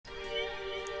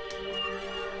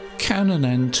Can an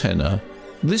antenna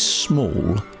this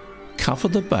small cover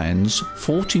the bands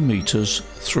 40 metres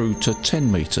through to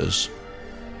 10 metres?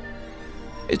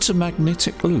 It's a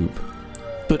magnetic loop,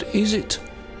 but is it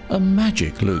a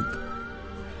magic loop?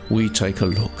 We take a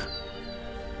look.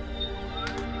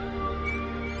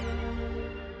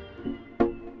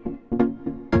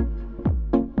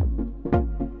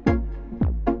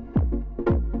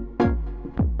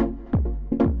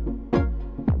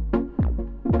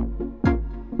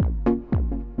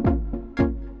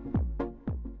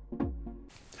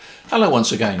 Hello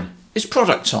once again, it's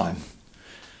product time.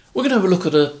 We're going to have a look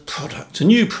at a product, a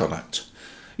new product.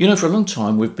 You know, for a long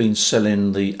time we've been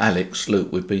selling the Alex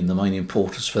loop. We've been the main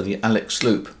importers for the Alex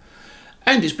loop,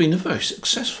 and it's been a very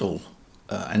successful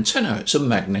antenna. It's a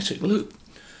magnetic loop,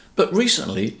 but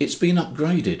recently it's been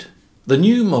upgraded. The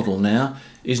new model now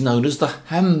is known as the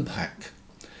HamPack,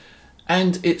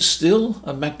 and it's still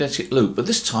a magnetic loop, but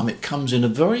this time it comes in a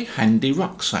very handy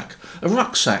rucksack. A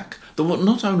rucksack that will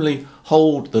not only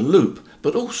hold the loop,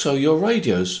 but also your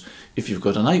radios. If you've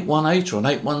got an 818 or an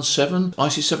 817,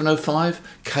 IC705,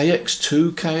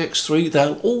 KX2, KX3,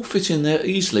 they'll all fit in there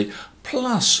easily,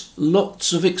 plus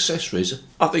lots of accessories.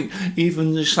 I think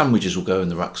even the sandwiches will go in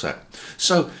the rucksack.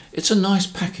 So it's a nice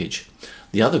package.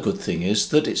 The other good thing is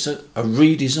that it's a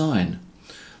redesign.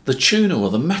 The tuner or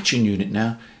the matching unit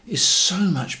now is so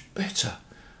much better.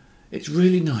 It's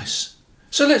really nice.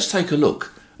 So let's take a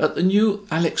look at the new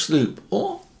Alex loop,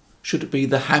 or should it be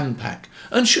the HamPack?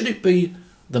 And should it be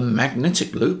the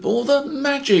magnetic loop or the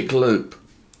magic loop?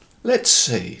 Let's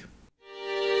see.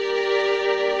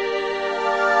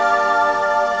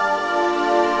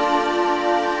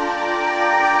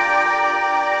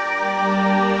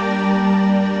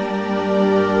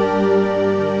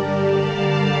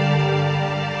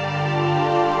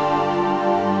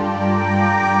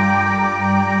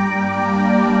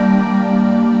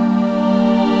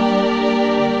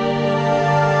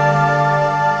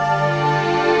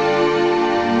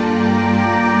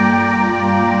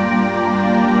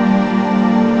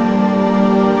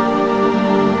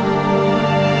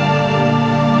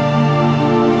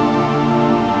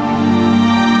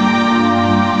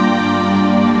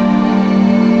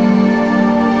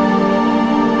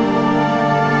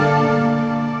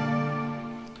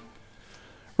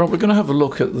 Right, we're going to have a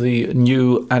look at the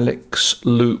new Alex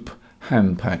Loop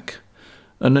HamPack,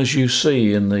 and as you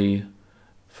see in the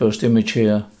first image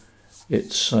here,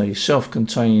 it's a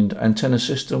self-contained antenna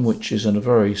system which is in a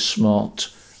very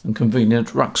smart and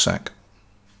convenient rucksack.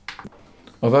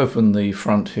 I've opened the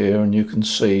front here and you can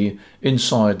see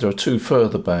inside there are two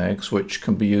further bags which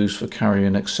can be used for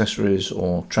carrying accessories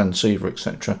or transceiver,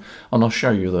 etc., and I'll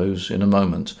show you those in a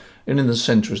moment. And in the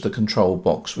centre is the control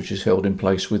box, which is held in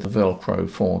place with Velcro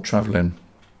for travelling.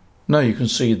 Now you can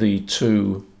see the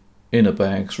two inner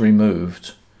bags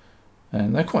removed,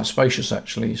 and they're quite spacious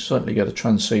actually. You certainly get a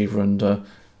transceiver and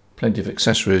plenty of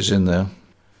accessories in there.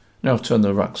 Now I've turned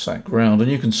the rucksack round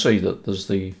and you can see that there's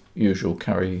the usual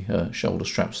carry shoulder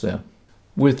straps there.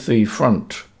 With the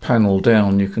front panel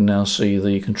down, you can now see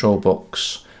the control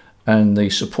box and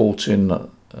the supporting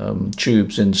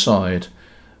tubes inside,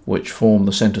 which form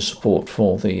the centre support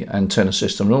for the antenna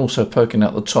system. And also poking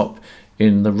out the top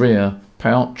in the rear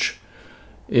pouch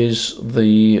is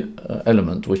the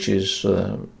element, which is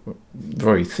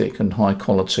very thick and high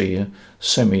quality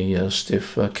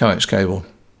semi-stiff coax cable.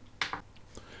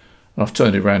 And I've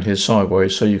turned it around here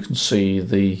sideways so you can see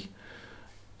the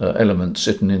element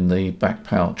sitting in the back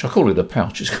pouch. I call it a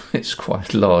pouch, it's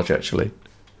quite large actually.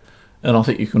 And I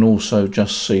think you can also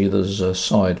just see there's a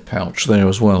side pouch there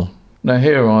as well. Now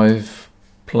here I've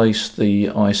placed the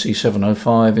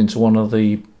IC705 into one of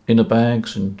the inner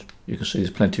bags, and you can see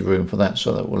there's plenty of room for that,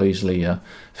 so that will easily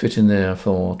fit in there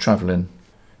for travelling.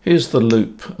 Here's the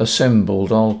loop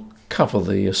assembled. I'll cover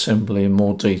the assembly in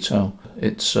more detail.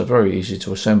 It's very easy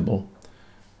to assemble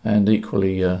and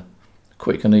equally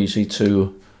quick and easy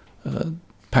to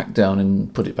pack down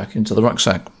and put it back into the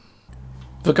rucksack.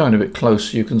 If we're going a bit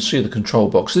closer, you can see the control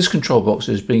box. This control box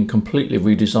is being completely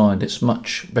redesigned. It's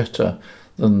much better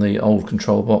than the old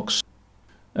control box.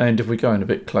 And if we go in a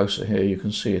bit closer here, you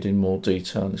can see it in more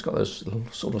detail. And it's got those little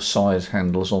sort of side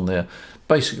handles on there,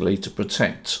 basically to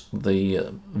protect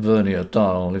the vernier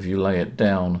dial. If you lay it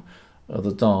down,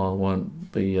 the dial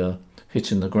won't be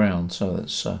hitting the ground. So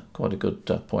that's quite a good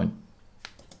point.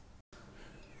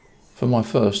 For my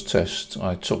first test,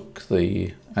 I took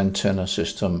the antenna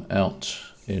system out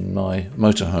in my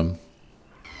motorhome.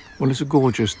 Well, it's a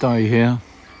gorgeous day here,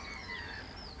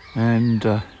 and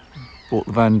brought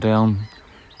the van down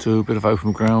to a bit of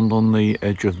open ground on the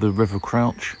edge of the River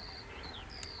Crouch,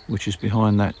 which is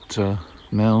behind that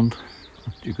mound.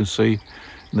 you can see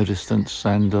in the distance,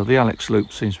 and the Alex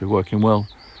loop seems to be working well.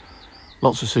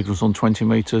 Lots of signals on 20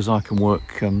 metres. I can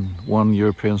work one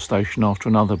European station after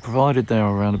another, provided they're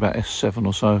around about S7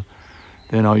 or so.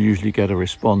 Then I usually get a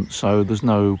response, so there's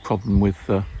no problem with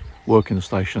working the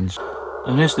stations.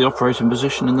 And here's the operating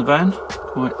position in the van,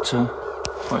 quite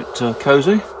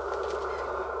cosy.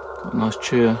 Got a nice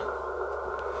chair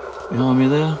behind me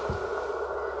there,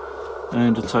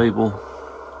 and a table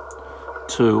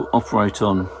to operate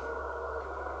on.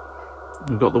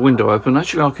 We've got the window open.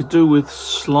 Actually, I could do with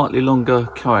slightly longer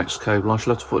coax cable. I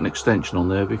shall have to put an extension on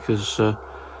there, because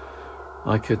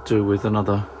I could do with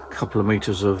another couple of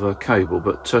meters of cable.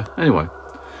 But anyway,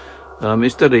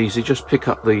 it's dead easy. Just pick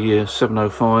up the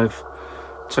 705,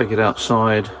 take it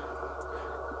outside,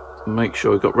 make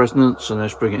sure you've got resonance, and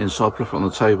just bring it inside, plop it on the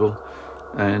table,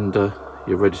 and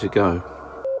you're ready to go.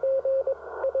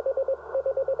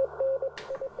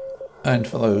 And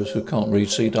for those who can't read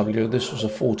CW, this was a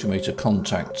 40-metre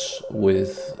contact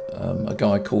with a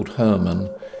guy called Hermann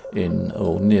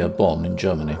near Bonn in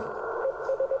Germany.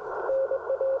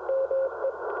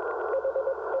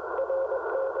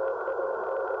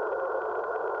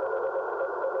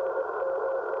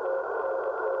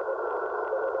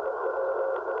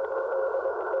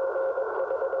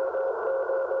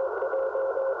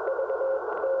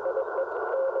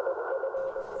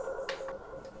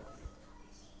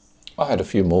 I had a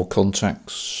few more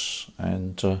contacts,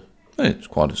 and it's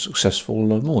quite a successful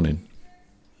morning.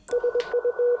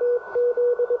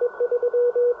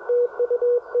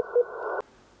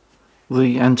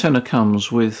 The antenna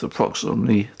comes with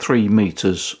approximately 3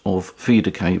 metres of feeder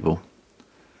cable,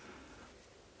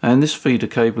 and this feeder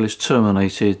cable is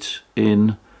terminated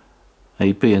in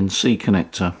a BNC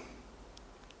connector.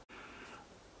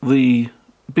 The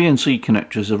BNC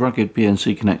connector is a rugged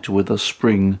BNC connector with a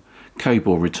spring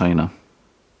cable retainer.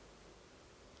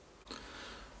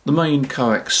 The main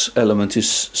coax element is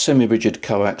semi-rigid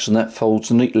coax, and that folds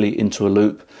neatly into a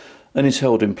loop and is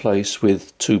held in place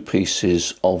with 2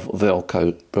 pieces of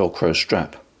Velcro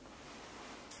strap.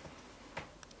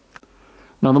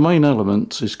 Now the main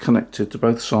element is connected to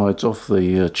both sides of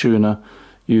the tuner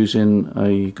using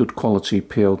a good quality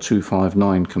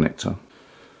PL259 connector.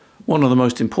 One of the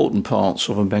most important parts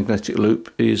of a magnetic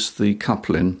loop is the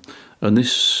coupling, and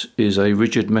this is a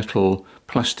rigid metal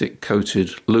plastic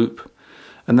coated loop,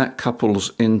 and that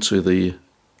couples into the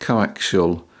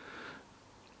coaxial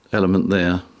element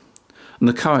there. And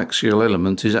the coaxial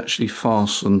element is actually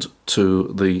fastened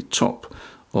to the top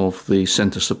of the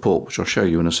centre support, which I'll show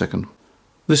you in a second.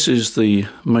 This is the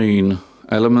main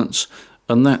element,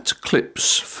 and that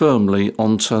clips firmly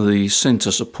onto the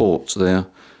centre support there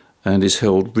and is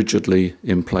held rigidly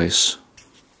in place.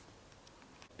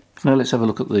 Now let's have a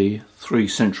look at the 3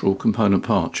 central component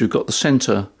parts. You've got the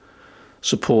centre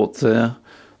support there.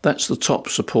 That's the top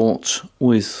support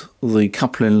with the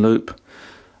coupling loop,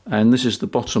 and this is the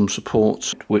bottom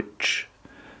support, which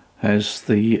has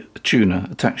the tuner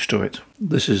attached to it.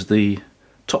 This is the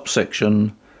top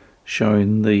section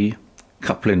showing the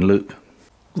coupling loop.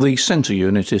 The centre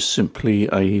unit is simply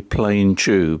a plain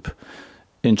tube.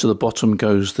 Into the bottom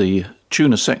goes the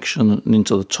tuner section, and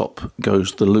into the top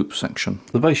goes the loop section.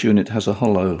 The base unit has a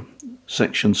hollow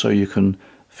section, so you can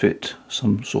fit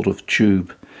some sort of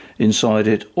tube inside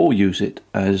it or use it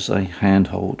as a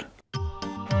handhold.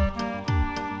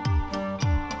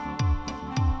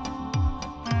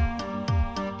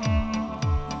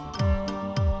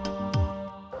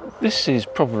 This is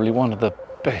probably one of the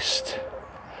best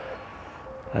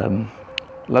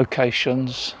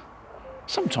locations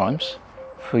sometimes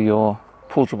for your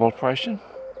portable operation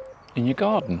in your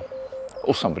garden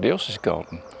or somebody else's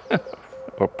garden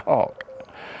or park.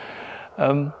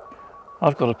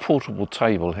 I've got a portable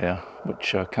table here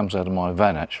which comes out of my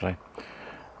van actually,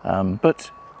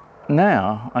 but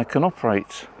now I can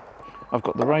operate. I've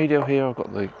got the radio here, I've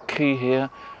got the key here,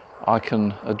 I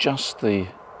can adjust the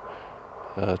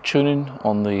tuning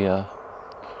on the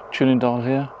tuning dial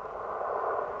here.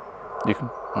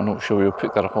 I'm not sure you'll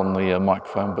pick that up on the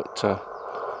microphone, but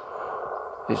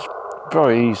it's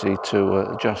very easy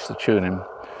to adjust the tuning.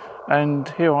 And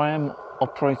here I am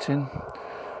operating.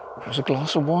 There's a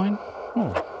glass of wine,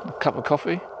 a cup of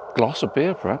coffee, glass of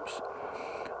beer perhaps,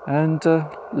 and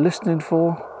listening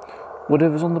for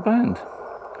whatever's on the band,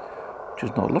 which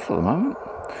is not a lot at the moment.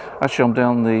 Actually, I'm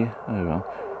down the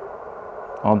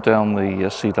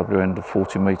CW end of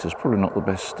 40 metres. Probably not the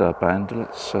best band.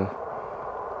 Let's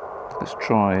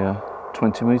try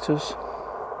 20 metres.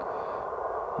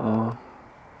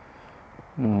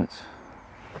 Right,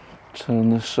 turn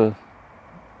this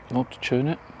knob to tune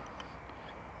it.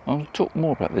 I'll talk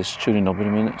more about this tuning knob in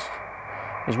a minute.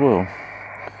 as well.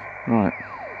 Right.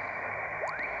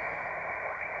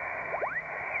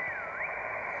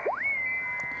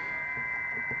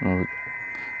 Well,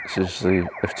 this is the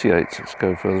FT8. Let's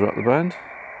go further up the band.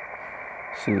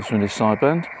 See this really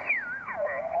sideband.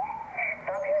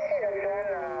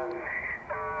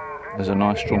 There's a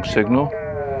nice strong signal.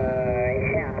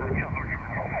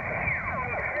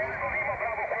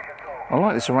 I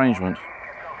like this arrangement.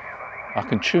 I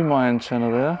can tune my antenna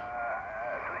there.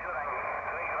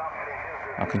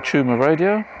 I can tune my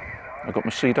radio. I've got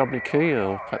my CW key,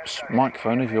 or perhaps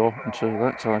microphone if you're into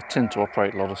that, so I tend to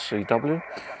operate a lot of CW.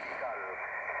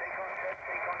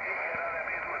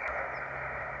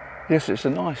 Yes, it's a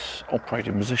nice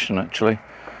operating position actually,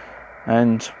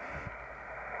 and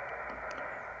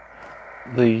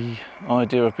the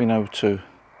idea of being able to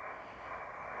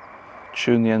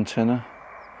tune the antenna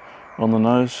on the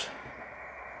nose.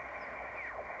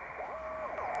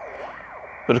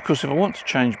 But of course, if I want to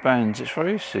change bands, it's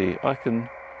very easy. I can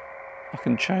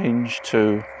change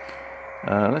to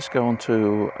let's go on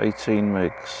to 18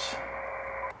 megs.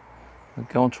 I'll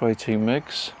go on to 18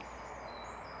 megs,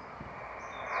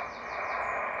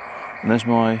 and there's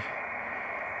my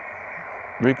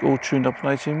rig all tuned up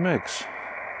on 18 megs.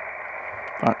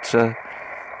 But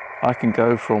I can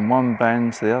go from one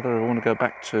band to the other. I want to go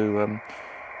back to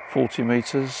 40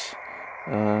 meters,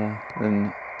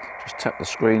 then just tap the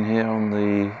screen here on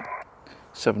the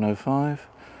 705.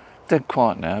 Dead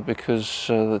quiet now because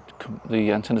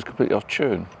the antenna is completely off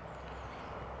tune.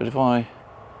 But if I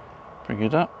bring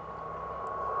it up,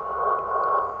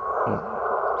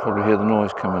 you'll probably hear the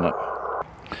noise coming up.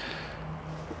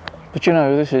 But you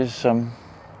know, this is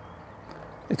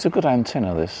it's a good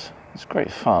antenna. It's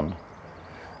great fun.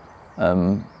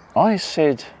 I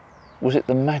said, was it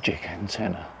the magic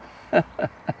antenna?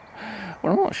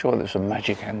 Well, I'm not sure that it's a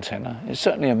magic antenna. It's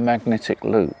certainly a magnetic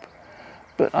loop.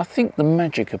 But I think the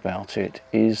magic about it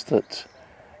is that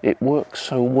it works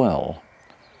so well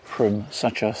from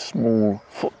such a small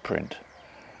footprint.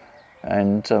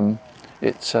 And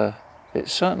it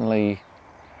certainly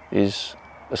is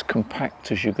as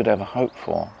compact as you could ever hope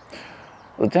for.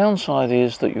 The downside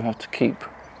is that you have to keep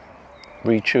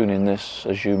retuning this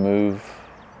as you move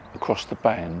across the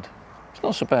band. It's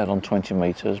not so bad on 20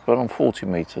 meters, but on 40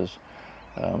 meters,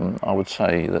 I would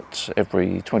say that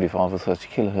every 25 or 30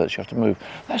 kilohertz you have to move.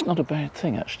 That's not a bad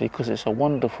thing actually, because it's a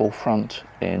wonderful front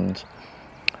end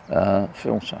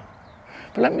filter.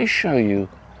 But let me show you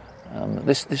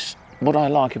what I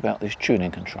like about this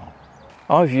tuning control.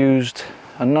 I've used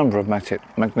a number of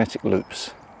magnetic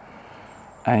loops,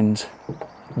 and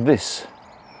this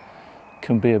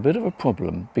can be a bit of a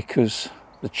problem because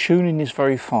the tuning is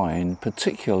very fine,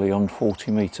 particularly on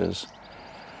 40 meters.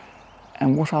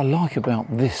 And what I like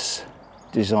about this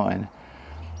design,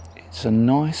 it's a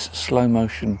nice slow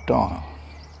motion dial.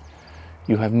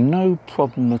 You have no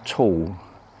problem at all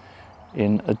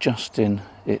in adjusting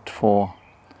it for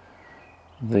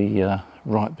the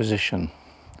right position.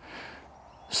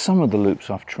 Some of the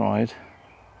loops I've tried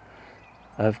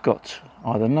have got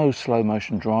either no slow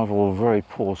motion drive or a very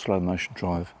poor slow motion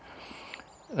drive.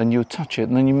 And you touch it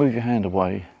and then you move your hand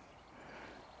away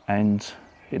and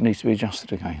it needs to be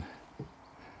adjusted again.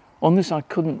 On this I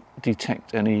couldn't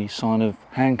detect any sign of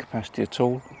hand capacity at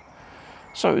all,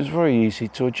 so it was very easy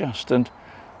to adjust, and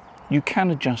you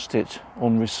can adjust it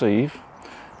on receive,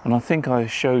 and I think I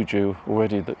showed you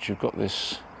already that you've got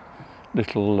this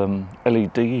little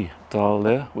LED dial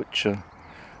there which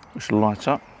will light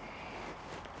up.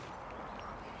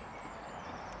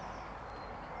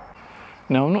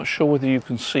 Now I'm not sure whether you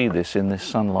can see this in this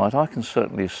sunlight. I can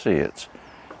certainly see it,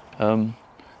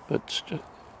 but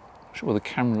sure the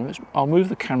camera is. I'll move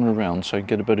the camera around so you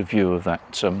get a better view of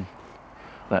that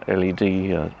that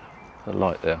LED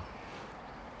light there.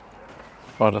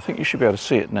 Right, I think you should be able to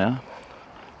see it now.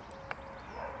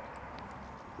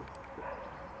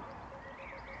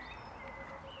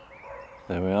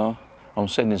 There we are. I'm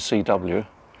sending CW.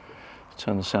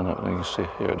 Turn the sound up and you can see,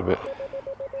 hear it a bit.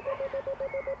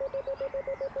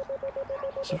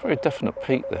 It's a very definite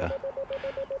peak there.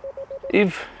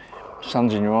 If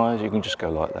sun's in your eyes, you can just go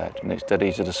like that and it's dead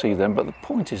easy to see them, but the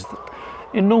point is that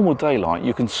in normal daylight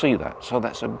you can see that, so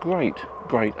that's a great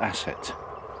asset.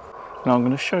 Now I'm going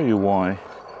to show you why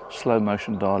slow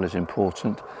motion dial is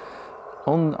important.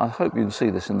 I hope you can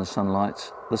see this in the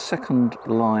sunlight. The second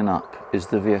line up is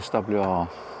the VSWR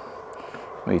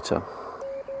meter.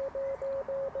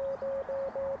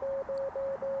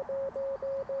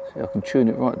 See, I can tune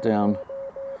it right down.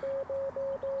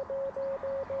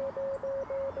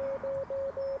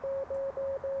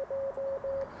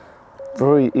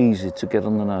 Very easy to get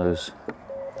on the nose.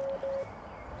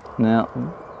 Now,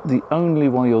 the only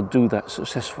way you'll do that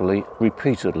successfully,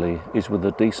 repeatedly, is with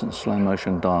a decent slow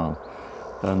motion dial,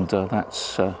 and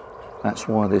that's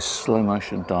why this slow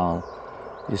motion dial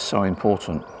is so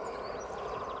important.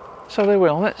 So there we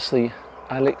are, that's the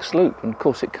Alex loop, and of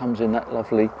course it comes in that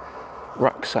lovely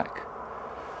rucksack.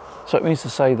 So it means to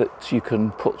say that you can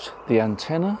put the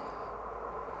antenna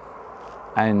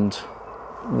and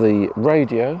the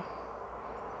radio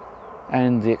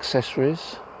and the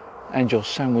accessories and your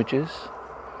sandwiches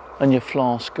and your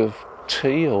flask of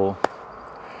tea or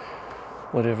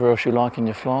whatever else you like in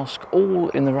your flask, all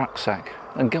in the rucksack,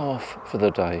 and go off for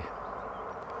the day.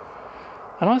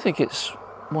 And I think it's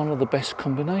one of the best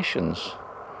combinations.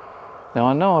 Now,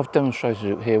 I know I've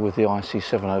demonstrated it here with the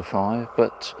IC705,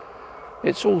 but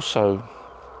it's also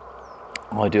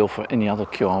ideal for any other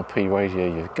QRP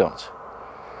radio you've got.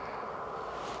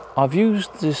 I've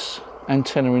used this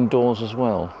antenna indoors as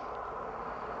well,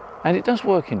 and it does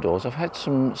work indoors. I've had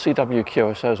some CW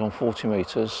QSOs on 40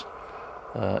 metres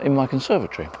in my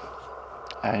conservatory,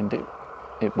 and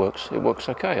it works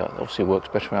okay. Obviously it works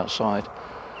better outside.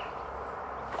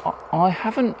 I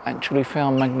haven't actually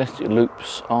found magnetic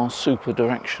loops are super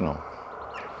directional.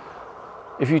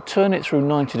 If you turn it through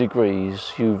 90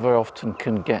 degrees, you very often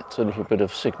can get a little bit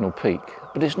of signal peak,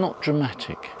 but it's not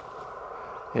dramatic.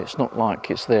 It's not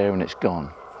like it's there and it's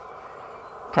gone.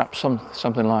 Perhaps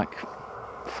something like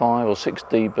 5 or 6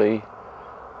 dB.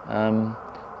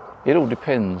 It all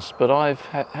depends, but I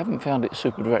haven't found it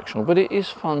super directional. But it is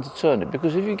fun to turn it,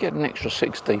 because if you get an extra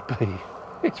 6 dB,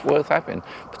 it's worth having,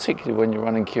 particularly when you're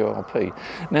running QRP.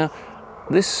 Now,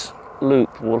 this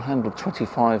loop will handle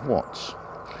 25 watts,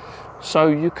 so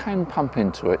you can pump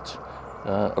into it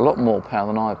a lot more power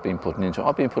than I've been putting into it.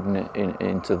 I've been putting it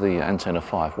into the antenna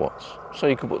 5 watts, so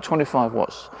you can put 25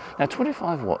 watts. Now,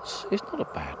 25 watts is not a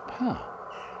bad power.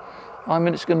 I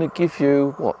mean, it's going to give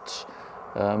you what?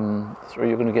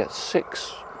 You're going to get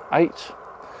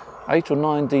 8 or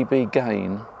 9 dB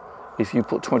gain if you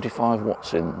put 25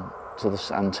 watts in to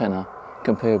this antenna,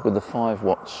 compared with the 5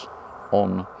 watts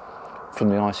on from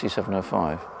the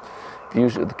IC705. If you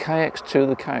use it with the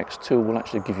KX2 will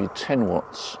actually give you 10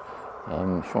 watts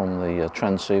from the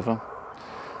transceiver.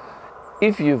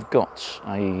 If you've got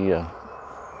a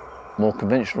more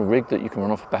conventional rig that you can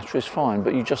run off batteries, fine,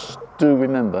 but you just do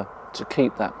remember to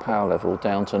keep that power level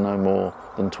down to no more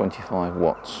than 25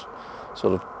 watts.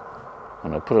 Sort of, I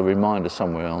don't know, put a reminder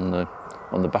somewhere on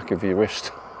the back of your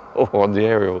wrist or on the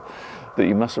aerial that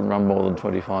you mustn't run more than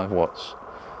 25 watts.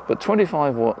 But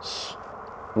 25 watts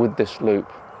with this loop,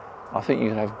 I think you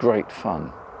can have great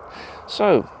fun.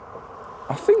 So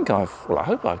I think I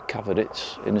hope I've covered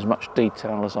it in as much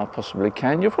detail as I possibly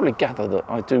can. You'll probably gather that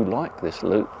I do like this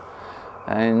loop,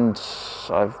 and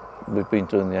we've been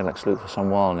doing the Alex loop for some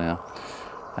while now,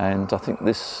 and I think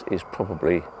this is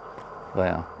probably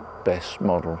their best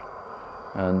model,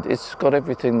 and it's got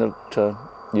everything that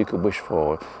you could wish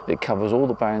for. It covers all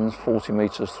the bands, 40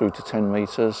 metres through to 10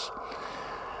 metres,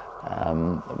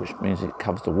 which means it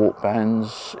covers the warp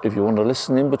bands. If you want to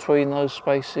listen in between those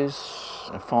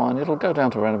spaces, fine, it'll go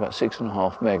down to around about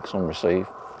 6.5 megs on receive.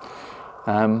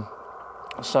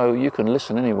 So you can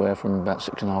listen anywhere from about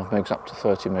 6.5 megs up to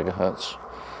 30 megahertz.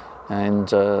 And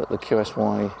the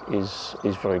QSY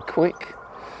is very quick.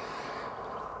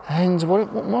 And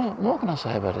what more can I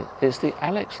say about it? It's the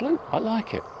Alex loop. I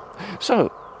like it. So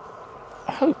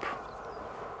I hope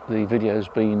the video's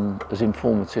been as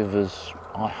informative as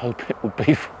I hope it would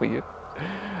be for you.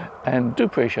 And do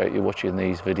appreciate you watching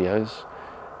these videos.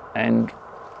 And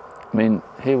I mean,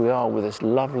 here we are with this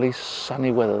lovely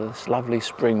sunny weather, this lovely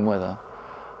spring weather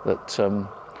that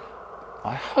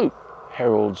I hope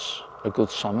heralds a good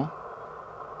summer.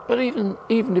 But even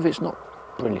if it's not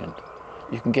brilliant,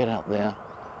 you can get out there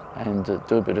and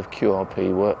do a bit of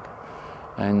QRP work.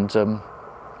 And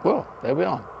well, there we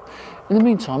are. In the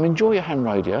meantime, enjoy your ham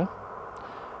radio.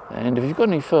 And if you've got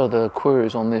any further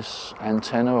queries on this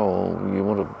antenna, or you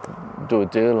want to do a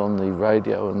deal on the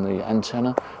radio and the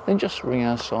antenna, then just ring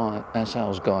our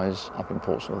sales guys up in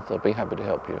Portsmouth. They'll be happy to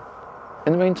help you.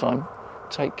 In the meantime,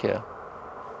 take care.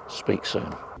 Speak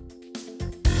soon.